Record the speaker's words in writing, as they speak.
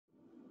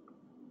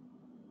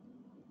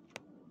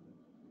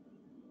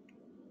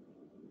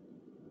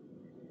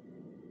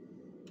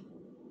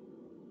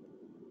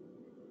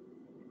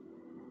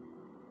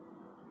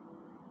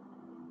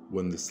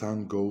When the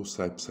sun goes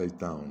upside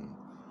down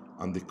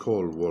and the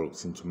cold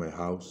walks into my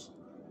house,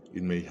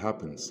 it may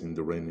happen in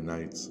the rainy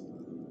nights,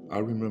 I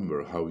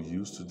remember how we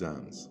used to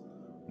dance,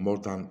 more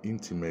than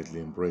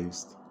intimately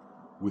embraced,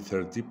 with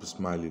her deep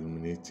smile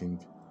illuminating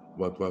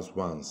what was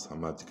once a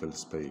magical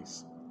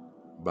space.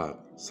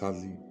 But,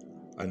 sadly,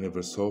 I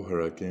never saw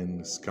her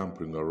again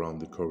scampering around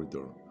the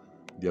corridor,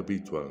 the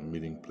habitual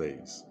meeting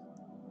place.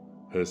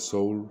 Her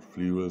soul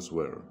flew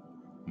elsewhere,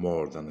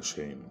 more than a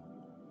shame.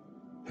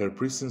 Her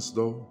presence,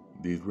 though,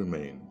 did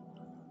remain.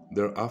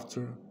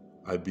 Thereafter,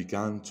 I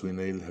began to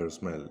inhale her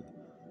smell,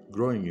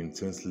 growing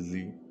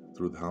intensely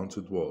through the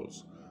haunted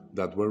walls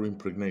that were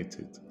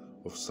impregnated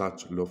of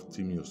such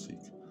lofty music,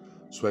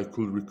 so I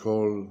could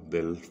recall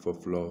the elf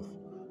of love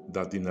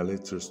that in a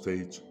later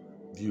stage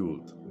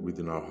dwelled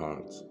within our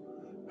hearts,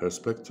 her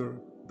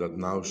spectre that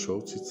now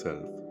shows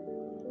itself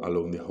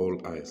along the whole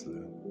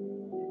island.